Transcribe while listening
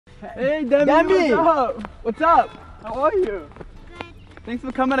Hey, Demi! What's up? What's up? How are you? Good. Thanks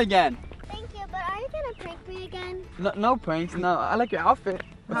for coming again. Thank you, but are you gonna prank me again? No pranks, no. I like your outfit.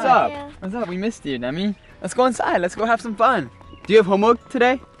 What's Thank up? you. What's up? We missed you, Demi. Let's go inside. Let's go have some fun. Do you have homework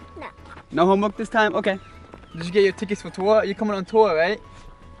today? No. No homework this time? Okay. Did you get your tickets for tour? You're coming on tour, right?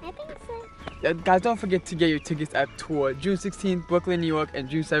 I think so. Yeah, guys, don't forget to get your tickets at tour. June 16th, Brooklyn, New York, and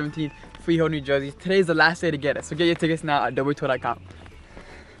June 17th, Freehold, New Jersey. Today's the last day to get it, so get your tickets now at dobrebrothersmgmt.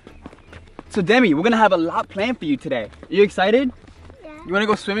 So Demi, we're gonna have a lot planned for you today. Are you excited? Yeah. You wanna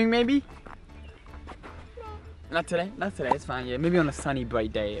go swimming maybe? Not today? Not today, it's fine. Yeah, maybe on a sunny,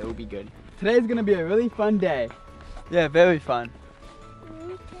 bright day, it will be good. Today's gonna be a really fun day. Yeah, very fun.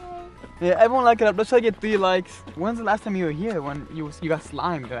 Okay. Yeah, everyone like it up. Let's try to get 3 likes. When's the last time you were here? When you got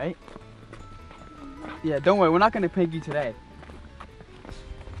slimed, right? Yeah, don't worry, we're not gonna prank you today.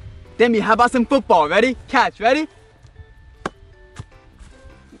 Demi, how about some football? Ready? Catch, ready?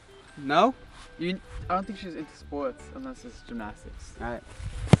 No? I don't think she's into sports unless it's gymnastics. Alright.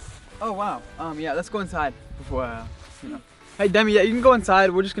 Oh wow. Yeah, let's go inside before you know. Hey Demi, yeah, you can go inside.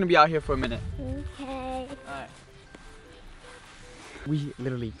 We're just gonna be out here for a minute. Okay. Alright. We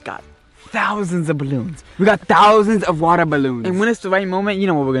literally got thousands of balloons. We got thousands of water balloons. And when it's the right moment, you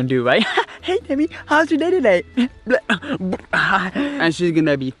know what we're gonna do, right? Hey Demi, how's your day today? And she's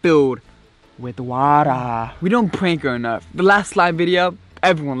gonna be filled with water. We don't prank her enough. The last slide video,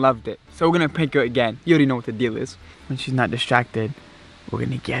 everyone loved it. So we're gonna prank her again. You already know what the deal is. When she's not distracted, we're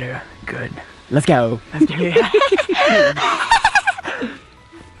gonna get her good. Let's go. Let's go.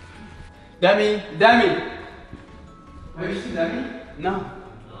 Demi. Have you seen Demi? No.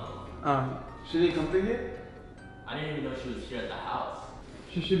 She didn't come through here? I didn't even know she was here at the house.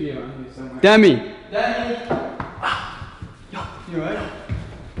 She should be around here somewhere. Demi! Yo, you alright?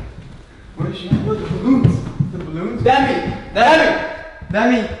 Where is she? Look, the balloons! The balloons?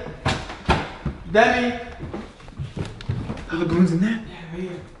 Demi! Are the balloons in there? Yeah, right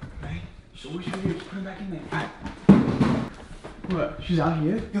here. Right? So we should just put them back in there. Alright. What? She's out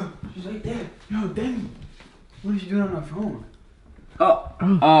here? Yo, she's right there. Yo, Demi! What is she doing on her phone?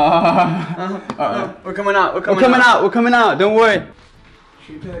 We're coming out. We're coming out. Don't worry.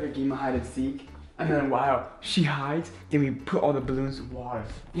 Should we play like a game of hide and seek? And then while she hides, then we put all the balloons in water.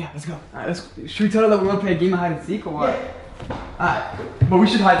 Yeah, let's go. Alright, should we tell her that we're gonna play a game of hide and seek or what? Yeah. Alright, but we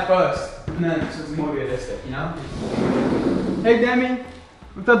should hide first. And then so it's more realistic, you know? Hey Demi.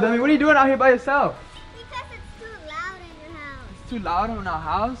 What's up, Demi? What are you doing out here by yourself? Because it's too loud in your house. It's too loud in our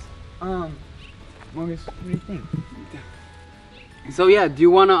house? Marcus, what do you think? So yeah, do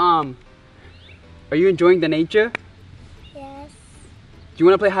you wanna are you enjoying the nature? Yes. Do you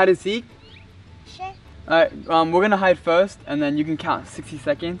wanna play hide and seek? Sure. Alright, we're gonna hide first and then you can count 60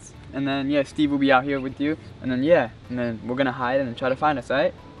 seconds and then yeah, Steve will be out here with you and then we're gonna hide and then try to find us,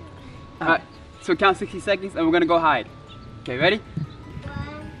 alright? Alright, so count 60 seconds and we're gonna go hide. Okay, ready?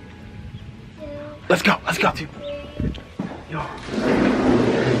 1, 2. Let's go. 3. Yo.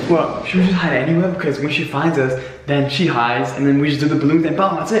 Well, should we just hide anywhere? Because when she finds us, then she hides, and then we just do the balloons and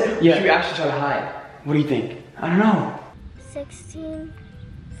boom, that's it. Yeah. Should we actually try to hide? What do you think? I don't know. 16,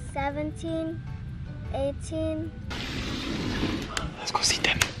 17, 18. Let's go see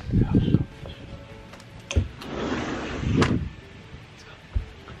them.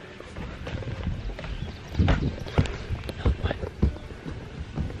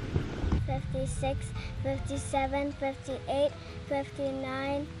 56, 57, 58,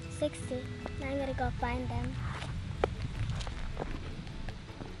 59, 60. Now I'm gonna go find them.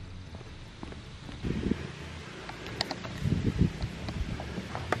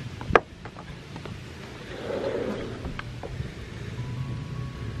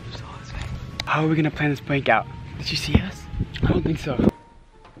 How are we gonna plan this prank out? Did you see us? I don't think so.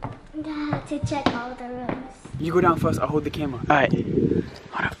 To check all the rooms. You go down first, I'll hold the camera. Alright.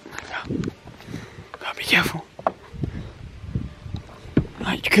 Hold up. Gotta be careful.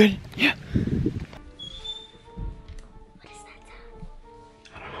 Alright, you good? Yeah. What is that sound?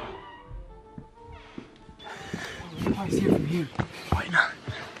 I don't know. You can probably see her from here. Wait, no.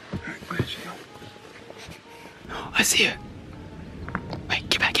 Where'd she go? No, I see her. Wait,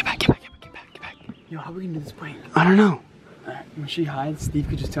 get back. Yo, how are we gonna do this prank? I don't know. When she hides, Steve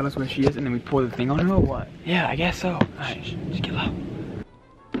could just tell us where she is and then we pour the thing on her or what? Yeah, I guess so. Alright, just get low.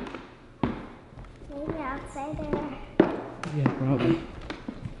 Maybe outside there. Yeah, probably.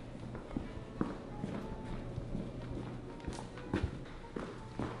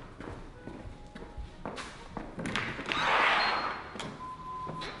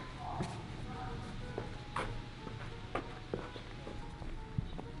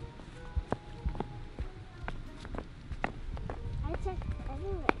 I checked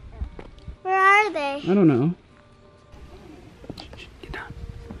everywhere. there? I don't know. Get down.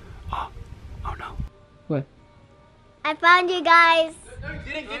 Oh no. What? I found you guys. No, you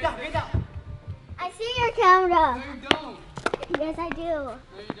didn't. Get down. I see your camera. No, you don't. Yes, I do. No,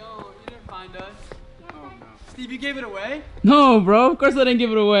 you don't. You didn't find us. Oh no. Steve, you gave it away? No, bro. Of course I didn't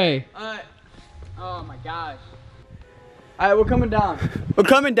give it away. Oh my gosh. Alright, we're coming down. We're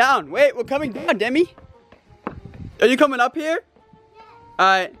coming down. Wait, we're coming down, Demi. Are you coming up here?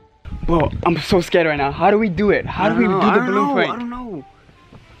 Alright. Whoa, I'm so scared right now. How do we do it? How do we do the balloon prank? I don't know.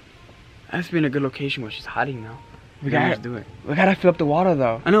 That's been a good location where she's hiding now. We gotta do it. We gotta fill up the water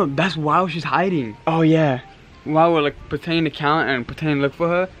though. I know, that's while she's hiding. Oh yeah. While we're like pretending to count and pretending to look for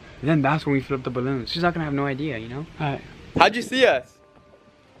her, then that's when we fill up the balloons. She's not gonna have no idea, you know? Alright. How'd you see us?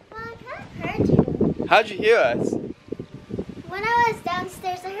 Well, I kind of heard you. How'd you hear us? When I was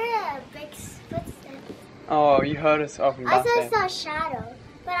downstairs, I heard a big footstep. Oh, you heard us off from downstairs. I saw a shadow,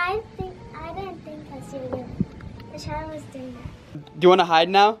 but I didn't think I see you. The shadow was doing that. Do you wanna hide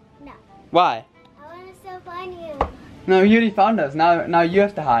now? No. Why? I want to still find you. No, you already found us. Now you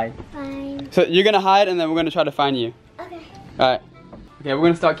have to hide. Fine. So you're gonna hide and then we're gonna try to find you. Okay. Alright. Okay, we're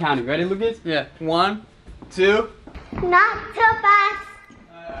gonna start counting. Ready, Lucas? Yeah. 1, 2. Not too fast.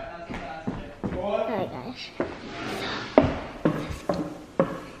 Alright, that's fast. 4. Oh my gosh.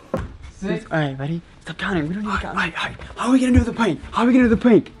 6. Alright, ready? Stop counting. We don't need to count. How are we gonna do the prank? How are we gonna do the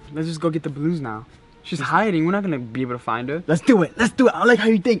prank? Let's just go get the balloons now. She's hiding. We're not gonna be able to find her. Let's do it. Let's do it. I like how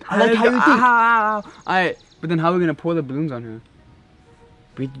you think. I like how you think. Alright, but then how are we gonna pour the balloons on her?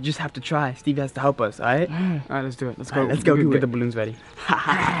 We just have to try. Steve has to help us, alright? Alright, let's do it. Let's go. Let's go get the balloons ready.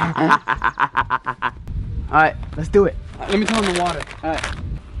 Alright, let's do it. Let me turn on the water. Alright.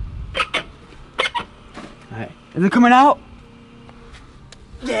 Alright. Is it coming out?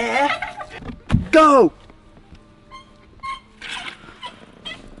 Yeah! Go!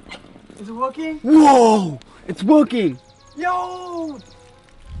 Is it working? Whoa! It's working! Yo!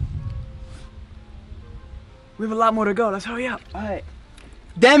 We have a lot more to go. Let's hurry up. Alright.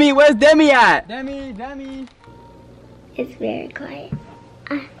 Demi, where's Demi at? Demi. It's very quiet.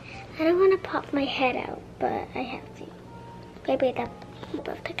 I don't want to pop my head out, but I have to. Maybe that's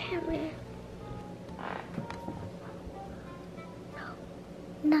above the camera. No.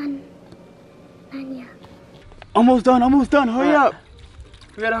 None yet. Almost done. Hurry up.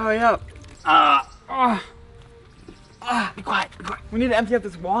 We gotta hurry up. Be quiet. We need to empty out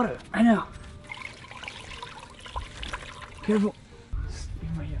this water. I know. Careful.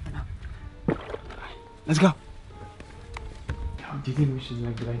 Right here for now. Let's go. Do you think we should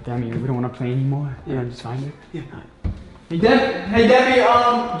like be like Demi? We don't want to play anymore. Yeah, just find her. Yeah. Hey Demi,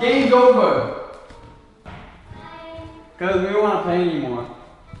 game's over. Cause we don't want to play anymore.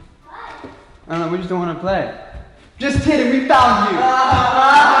 Why? I don't know. We just don't want to play. Just kidding. We found you.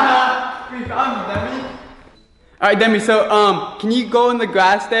 We found you, Demi. All right, Demi. So can you go in the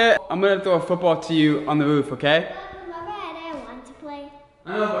grass there? I'm gonna throw a football to you on the roof, okay? Remember, I didn't want to play.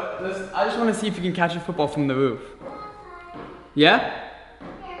 I know, but I just want to see if you can catch a football from the roof. Yeah?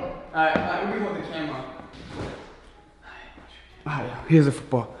 Alright, we hold the camera. Alright, here's the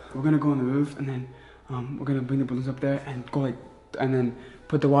football. We're gonna go on the roof and then we're gonna bring the balloons up there and go like, and then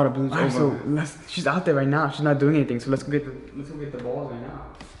put the water balloons over. So she's out there right now. She's not doing anything. So let's go get the balls right now.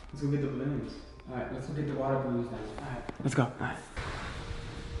 Let's go get the balloons. Alright, let's go get the water balloons now. Alright, let's go. Alright.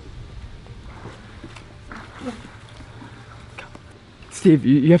 Steve,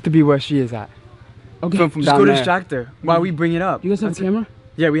 you have to be where she is at. Okay. From just go distract her while we bring it up. You guys have a camera?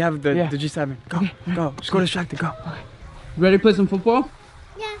 Yeah, we have the G7. Go, okay. Go. Just go distract her. Go. Okay. Ready to play some football?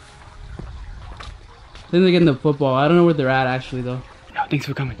 Yeah. I think they're getting the football. I don't know where they're at actually though. No, thanks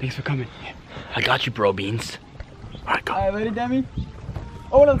for coming. Yeah. I got you, bro beans. All right, go. All right, ready, Demi?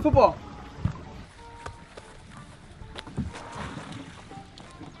 Oh, another football.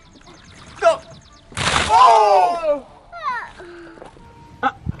 Go. Oh!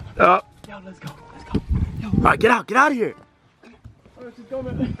 Yo, let's go. Yo. All right, get out of here. Oh, she's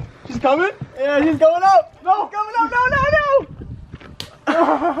coming. She's coming? Yeah, she's going up. No, coming up.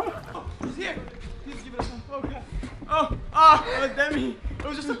 No. She's here. Please give it some focus. Oh, Demi. It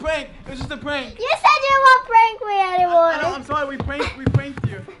was just a prank. You said you didn't want prank me anymore. I know, I'm sorry. We pranked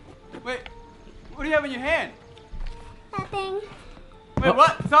you. Wait, what do you have in your hand? Nothing. Wait,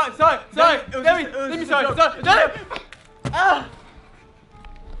 what? Sorry. Demi, sorry. Ah.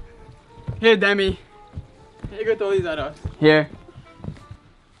 Here, Demi. Here, you go throw these at us. Here.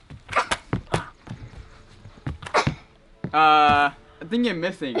 I think you're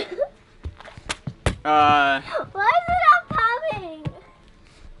missing. Why is it not popping?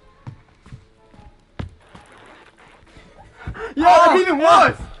 Yo, that's even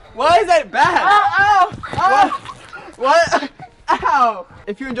worse. Why is that bad? Ow! Ow! What? Ow!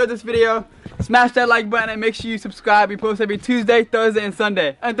 If you enjoyed this video, smash that like button and make sure you subscribe. We post every Tuesday, Thursday, and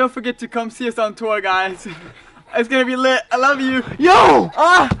Sunday. And don't forget to come see us on tour, guys. It's gonna be lit. I love you. Yo!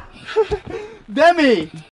 Demi!